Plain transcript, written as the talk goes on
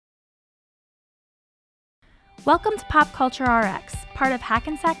Welcome to Pop Culture RX, part of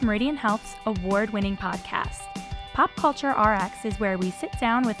Hackensack Meridian Health's award-winning podcast. Pop Culture RX is where we sit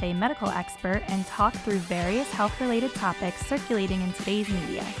down with a medical expert and talk through various health-related topics circulating in today's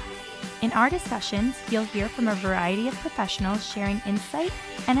media. In our discussions, you'll hear from a variety of professionals sharing insight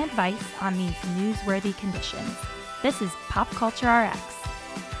and advice on these newsworthy conditions. This is Pop Culture RX.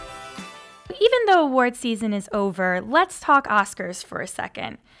 Even though award season is over, let's talk Oscars for a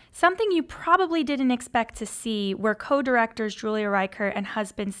second. Something you probably didn't expect to see were co-directors Julia Reichert and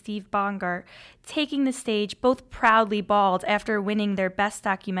husband Steve Bongart taking the stage, both proudly bald, after winning their Best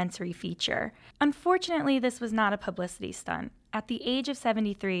Documentary Feature. Unfortunately, this was not a publicity stunt. At the age of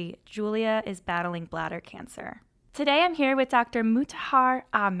 73, Julia is battling bladder cancer. Today I'm here with Dr. Mutahar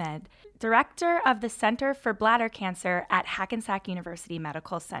Ahmed, Director of the Center for Bladder Cancer at Hackensack University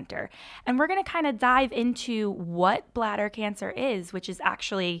Medical Center. And we're going to kind of dive into what bladder cancer is, which is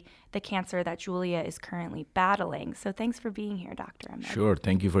actually the cancer that Julia is currently battling. So thanks for being here, Dr. Ahmed. Sure.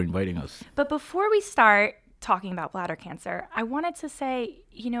 Thank you for inviting us. But before we start talking about bladder cancer, I wanted to say,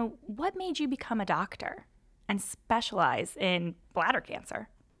 what made you become a doctor and specialize in bladder cancer?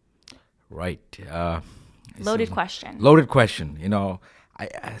 Right. Loaded question. Loaded question.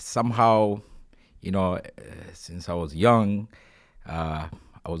 I somehow, since I was young, I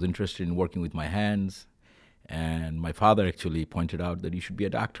was interested in working with my hands. And my father actually pointed out that you should be a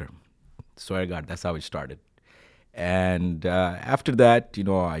doctor. Swear to God, that's how it started. And after that,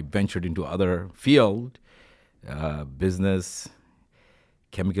 I ventured into other field, business,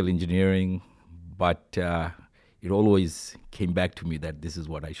 chemical engineering, but it always came back to me that this is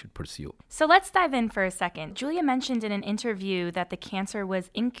what I should pursue. So let's dive in for a second. Julia mentioned in an interview that the cancer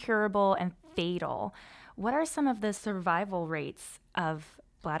was incurable and fatal. What are some of the survival rates of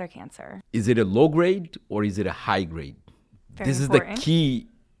bladder cancer? Is it a low grade or is it a high grade? This important. is the key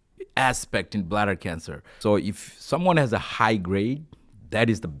aspect in bladder cancer. So if someone has a high grade, that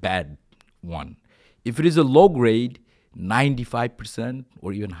is the bad one. If it is a low grade, 95%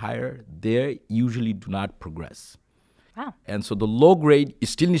 or even higher, they usually do not progress. Wow. And so the low grade, it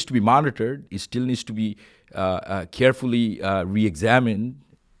still needs to be monitored. It still needs to be carefully re-examined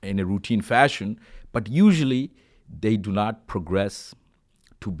in a routine fashion. But usually, they do not progress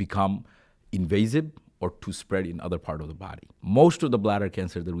to become invasive or to spread in other part of the body. Most of the bladder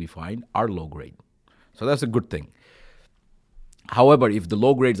cancer that we find are low grade. So that's a good thing. However, if the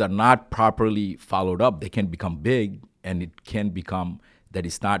low grades are not properly followed up, they can become big, and it can become that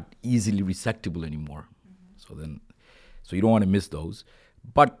it's not easily resectable anymore. Mm-hmm. So you don't want to miss those.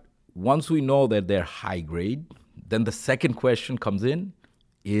 But once we know that they're high grade, then the second question comes in,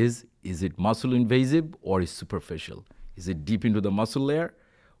 is it muscle invasive or is superficial? Is it deep into the muscle layer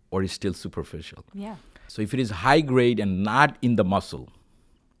or is still superficial? Yeah. So if it is high grade and not in the muscle,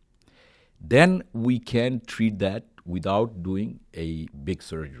 then we can treat that without doing a big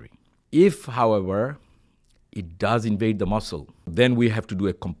surgery. If, however, it does invade the muscle, then we have to do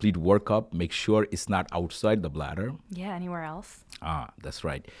a complete workup, make sure it's not outside the bladder. Yeah, anywhere else. That's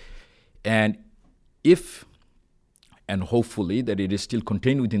right. And hopefully that it is still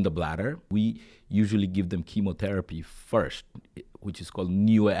contained within the bladder, we usually give them chemotherapy first, which is called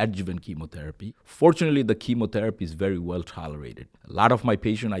neoadjuvant chemotherapy. Fortunately, the chemotherapy is very well tolerated. A lot of my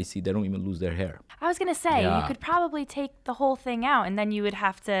patients I see, they don't even lose their hair. I was going to say, Yeah. You could probably take the whole thing out, and then you would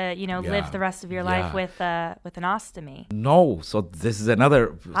have to, live the rest of your life with an ostomy. No, so this is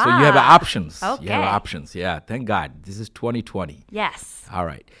another, so you have options. Okay. You have options, yeah, thank God. This is 2020. Yes. All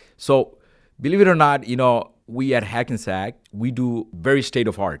right. So believe it or not, we at Hackensack, we do very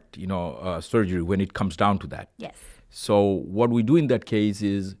state-of-art, surgery when it comes down to that. Yes. So what we do in that case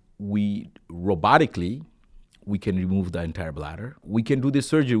is we can remove the entire bladder. We can do this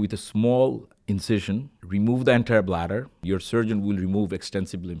surgery with a small incision, remove the entire bladder. Your surgeon will remove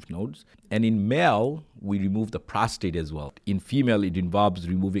extensive lymph nodes. And in male, we remove the prostate as well. In female, it involves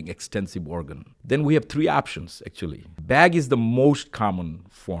removing extensive organ. Then we have three options, actually. Bag is the most common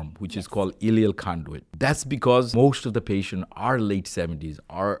form, which is called ileal conduit. That's because most of the patients are late 70s,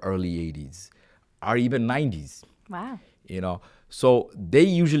 are early 80s, are even 90s. Wow. So they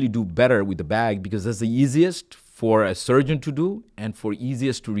usually do better with the bag because that's the easiest for a surgeon to do and for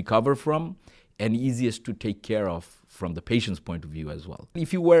easiest to recover from and easiest to take care of from the patient's point of view as well.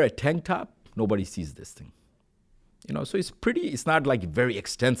 If you wear a tank top, nobody sees this thing. So it's not like very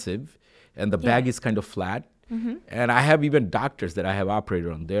extensive and the bag is kind of flat. Mm-hmm. And I have even doctors that I have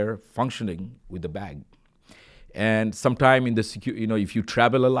operated on, they're functioning with the bag. And sometime in the if you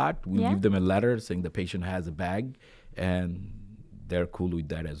travel a lot, we give them a letter saying the patient has a bag, and they're cool with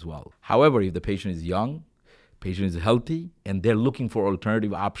that as well. However, if the patient is young, patient is healthy, and they're looking for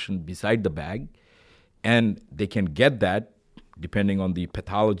alternative option beside the bag, and they can get that depending on the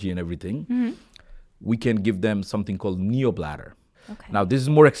pathology and everything, we can give them something called neobladder. Okay. Now, this is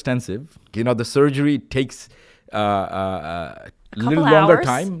more extensive. The surgery takes a little longer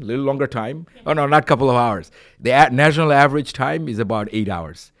time. Oh, no, not a couple of hours. The national average time is about 8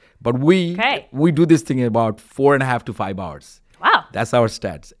 hours. But we do this thing in about 4.5 to 5 hours. Wow. That's our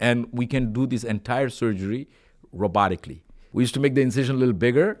stats. And we can do this entire surgery robotically. We used to make the incision a little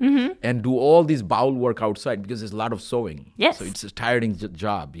bigger and do all this bowel work outside because there's a lot of sewing. Yes. So it's a tiring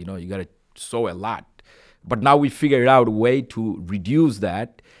job. You got to sew a lot. But now we figured out a way to reduce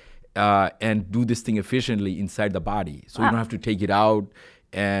that and do this thing efficiently inside the body. So you don't have to take it out.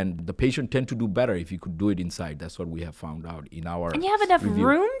 And the patient tend to do better if you could do it inside. That's what we have found out in our And you have enough review.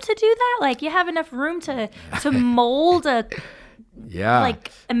 room to do that? Like, you have enough room to mold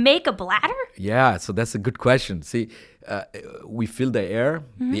make a bladder? Yeah, so that's a good question. See, we fill the air,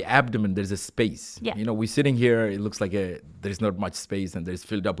 the abdomen, there's a space. Yeah. We're sitting here, it looks like there's not much space and there's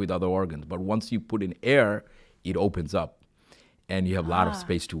filled up with other organs. But once you put in air, it opens up and you have a lot of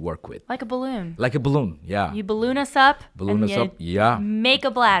space to work with. Like a balloon. Like a balloon, yeah. You balloon us up. Yeah. Make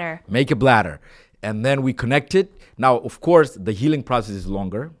a bladder. Make a bladder. And then we connect it. Now, of course, the healing process is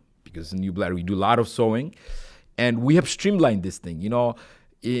longer because in new bladder, we do a lot of sewing. And we have streamlined this thing.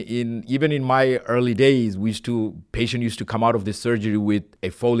 Even in my early days, patient used to come out of this surgery with a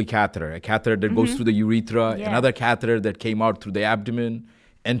Foley catheter, a catheter that goes through the urethra, another catheter that came out through the abdomen,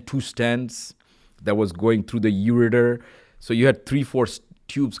 and 2 stents that was going through the ureter. So you had 3-4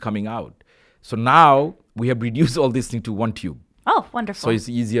 tubes coming out. So now we have reduced all this thing to 1 tube. Oh, wonderful. So it's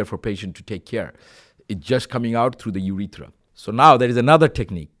easier for patient to take care. It's just coming out through the urethra. So now there is another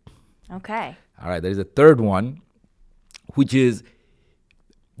technique. Okay. All right, there is a third one, which is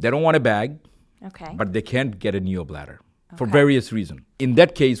they don't want a bag, but they can't get a neobladder for various reasons. In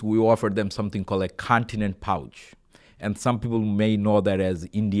that case, we offer them something called a continent pouch. And some people may know that as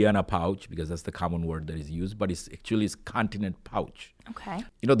Indiana pouch because that's the common word that is used, but it's continent pouch. Okay.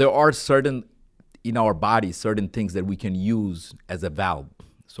 There are in our body, certain things that we can use as a valve.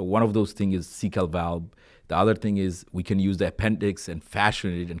 So one of those things is cecal valve. The other thing is we can use the appendix and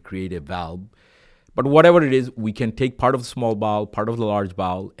fashion it and create a valve. But whatever it is, we can take part of the small bowel, part of the large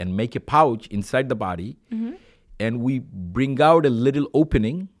bowel, and make a pouch inside the body. And we bring out a little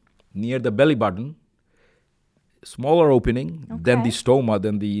opening near the belly button, smaller opening than the stoma,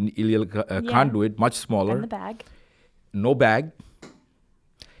 than the ileal conduit, much smaller. And the bag. No bag.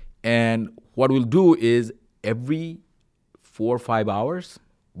 And what we'll do is every 4 or 5 hours,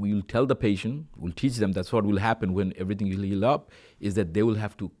 we'll tell the patient, we'll teach them, that's what will happen when everything will heal up, is that they will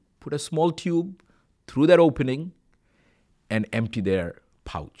have to put a small tube through that opening and empty their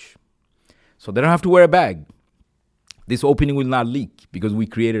pouch. So they don't have to wear a bag. This opening will not leak because we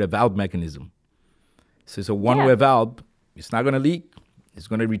created a valve mechanism. So it's a one-way valve. It's not going to leak. It's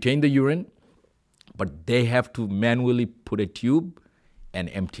going to retain the urine, but they have to manually put a tube and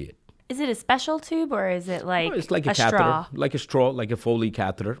empty it. Is it a special tube or is it It's like a catheter, straw? like a straw, like a Foley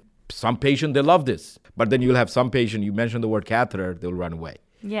catheter. Some patient, they love this. But then you'll have some patient, you mention the word catheter, they'll run away.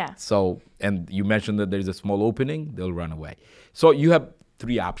 Yeah. So, and you mentioned that there's a small opening, they'll run away. So you have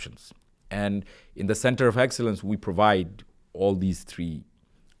 3 options. And in the Center of Excellence, we provide all these 3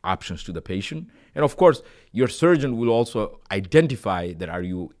 options to the patient. And of course, your surgeon will also identify that are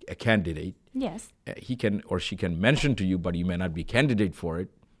you a candidate. Yes. He can or she can mention to you, but you may not be a candidate for it,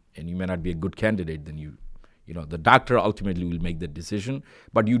 and you may not be a good candidate. Then the doctor ultimately will make the decision.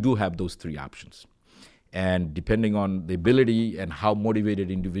 But you do have those 3 options. And depending on the ability and how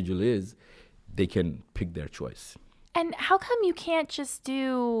motivated individual is, they can pick their choice. And how come you can't just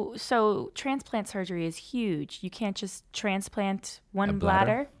transplant surgery is huge. You can't just transplant one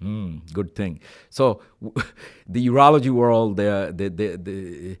bladder? Good thing. So the urology world,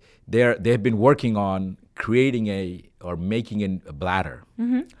 they have been working on creating making a bladder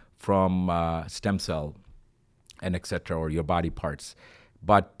from stem cell and et cetera, or your body parts.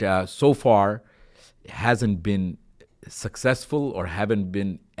 But so far, it hasn't been successful or haven't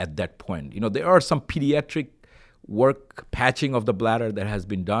been at that point. There are some pediatric work, patching of the bladder that has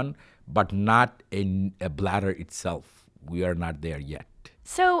been done, but not a bladder itself. We are not there yet.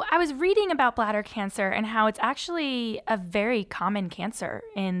 So I was reading about bladder cancer and how it's actually a very common cancer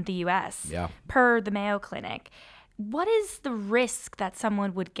in the U.S. Per the Mayo Clinic. What is the risk that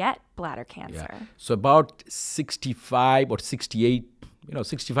someone would get bladder cancer? Yeah. So about 65 or 68,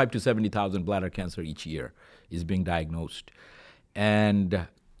 65 to 70,000 bladder cancer each year is being diagnosed. And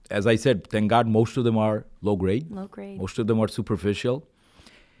as I said, thank God, most of them are low grade. Low grade. Most of them are superficial.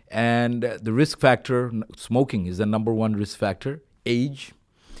 And the risk factor, smoking is the number 1 risk factor. Age.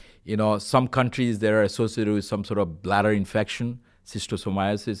 Some countries that are associated with some sort of bladder infection,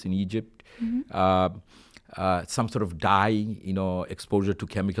 schistosomiasis in Egypt, some sort of dye, exposure to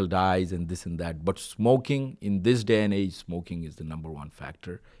chemical dyes and this and that. But smoking, in this day and age, smoking is the number one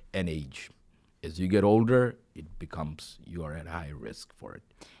factor, and age. As you get older, you are at higher risk for it.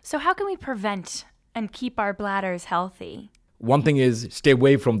 So how can we prevent and keep our bladders healthy? One thing is stay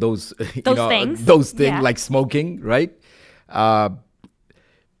away from those things. Those things Yeah. like smoking, right?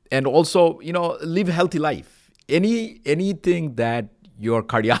 And also, live a healthy life. Anything that your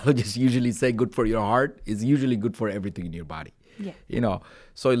cardiologist usually say good for your heart is usually good for everything in your body. Yeah.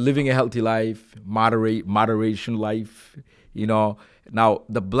 So living a healthy life, moderation life, Now,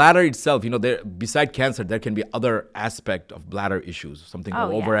 the bladder itself, beside cancer, there can be other aspect of bladder issues, something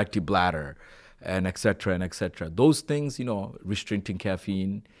called overactive bladder, and et cetera, and et cetera. Those things, restricting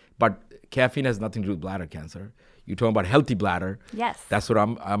caffeine, but caffeine has nothing to do with bladder cancer. You're talking about healthy bladder. Yes. That's what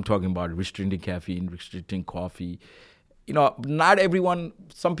I'm talking about, restricting caffeine, restricting coffee. Not everyone,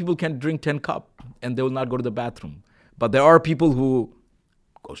 some people can drink 10 cups and they will not go to the bathroom. But there are people who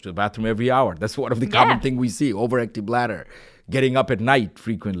goes to the bathroom every hour. That's one of the common thing we see, overactive bladder, getting up at night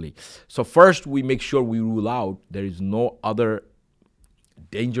frequently. So first, we make sure we rule out there is no other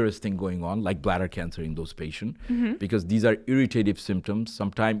dangerous thing going on, like bladder cancer in those patients, because these are irritative symptoms.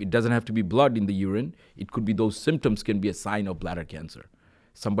 Sometimes it doesn't have to be blood in the urine. It could be those symptoms can be a sign of bladder cancer.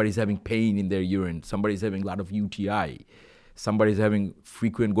 Somebody's having pain in their urine. Somebody's having a lot of UTI. Somebody's having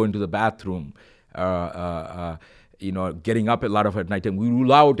frequent going to the bathroom. Getting up a lot of at night, and we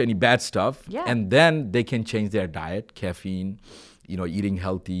rule out any bad stuff, and then they can change their diet, caffeine, eating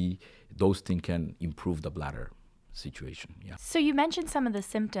healthy. Those things can improve the bladder situation. Yeah. So you mentioned some of the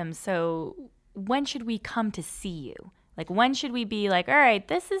symptoms. So when should we come to see you? Like, when should we be like, all right,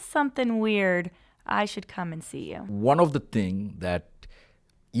 this is something weird, I should come and see you? One of the things that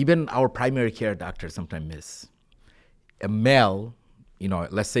even our primary care doctors sometimes miss, a male,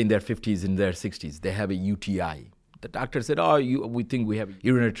 let's say in their 50s, in their 60s, they have a UTI. The doctor said, we think we have a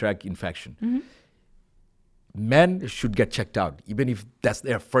urinary tract infection. Mm-hmm. Men should get checked out, even if that's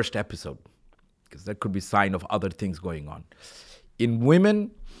their first episode, because that could be a sign of other things going on. In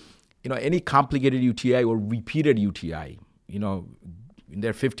women, any complicated UTI or repeated UTI, in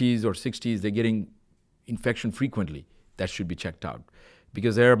their 50s or 60s, they're getting infection frequently. That should be checked out.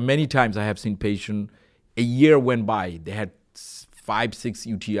 Because there are many times I have seen patients, a year went by, they had 5, 6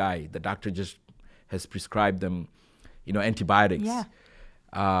 UTI. The doctor just has prescribed them antibiotics. Yeah.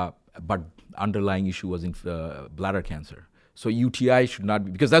 But underlying issue was in bladder cancer. So UTI should not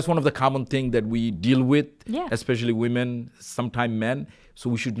be, because that's one of the common things that we deal with, especially women, sometimes men. So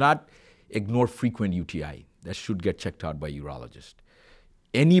we should not ignore frequent UTI. That should get checked out by urologist.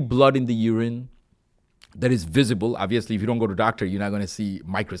 Any blood in the urine that is visible, obviously if you don't go to doctor, you're not going to see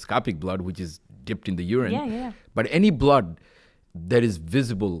microscopic blood, which is dipped in the urine. Yeah. But any blood that is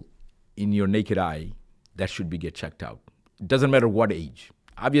visible in your naked eye, that should be get checked out. It doesn't matter what age.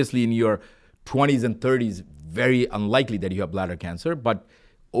 Obviously, in your 20s and 30s, very unlikely that you have bladder cancer, but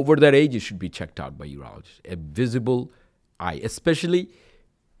over that age, it should be checked out by urologist. A visible eye, especially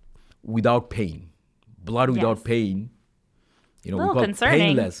without pain. Blood without pain, we call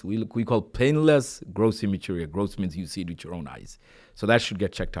concerning. Painless. We call painless gross hematuria. Gross means you see it with your own eyes. So that should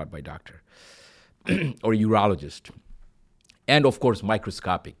get checked out by doctor or urologist. And of course,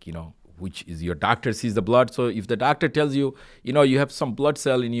 microscopic, which is your doctor sees the blood. So if the doctor tells you, you have some blood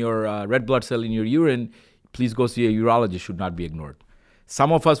cell in your, red blood cell in your urine, please go see a urologist, should not be ignored.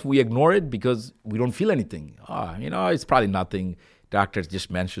 Some of us, we ignore it because we don't feel anything. It's probably nothing. Doctor just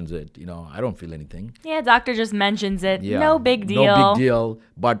mentions it. I don't feel anything. Yeah, doctor just mentions it. Yeah, no big deal. No big deal.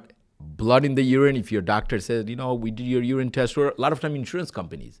 But blood in the urine, if your doctor says, we did your urine test, or a lot of time insurance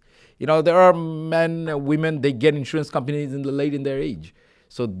companies. There are men, women, they get insurance companies late in their age.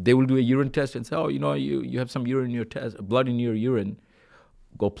 So they will do a urine test and say, you have some urine in your test, blood in your urine.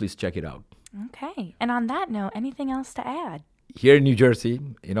 Go please check it out. Okay. And on that note, anything else to add? Here in New Jersey,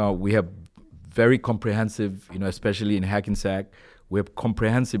 we have very comprehensive, especially in Hackensack, we have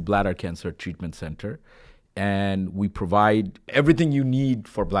comprehensive bladder cancer treatment center. And we provide everything you need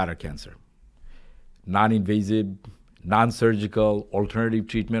for bladder cancer. Non-invasive, non-surgical, alternative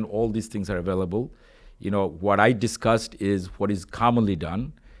treatment, all these things are available. What I discussed is what is commonly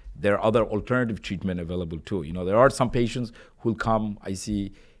done. There are other alternative treatment available too. There are some patients who'll come, I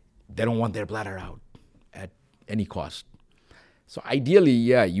see, they don't want their bladder out at any cost. So ideally,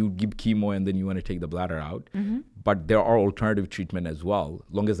 you give chemo and then you want to take the bladder out. Mm-hmm. But there are alternative treatment as well,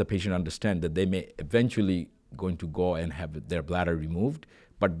 long as the patient understands that they may eventually going to go and have their bladder removed,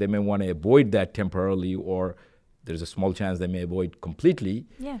 but they may want to avoid that temporarily or there's a small chance they may avoid completely.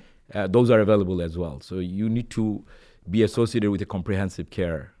 Yeah. Those are available as well. So you need to be associated with a comprehensive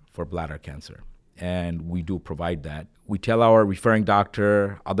care for bladder cancer. And we do provide that. We tell our referring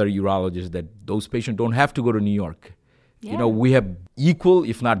doctor, other urologists, that those patients don't have to go to New York. Yeah. We have equal,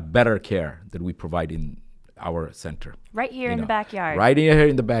 if not better care that we provide in our center. Right here in the backyard. Right here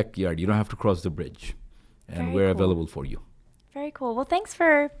in the backyard. You don't have to cross the bridge. And Very we're cool. available for you. Very cool. Well, thanks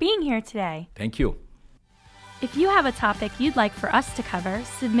for being here today. Thank you. If you have a topic you'd like for us to cover,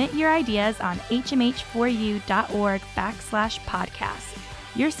 submit your ideas on hmh4u.org/podcast.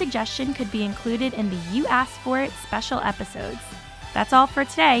 Your suggestion could be included in the You Asked For It special episodes. That's all for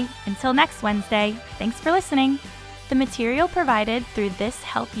today. Until next Wednesday, thanks for listening. The material provided through this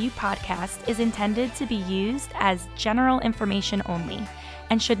Help You podcast is intended to be used as general information only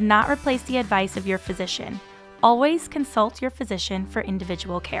and should not replace the advice of your physician. Always consult your physician for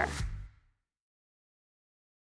individual care.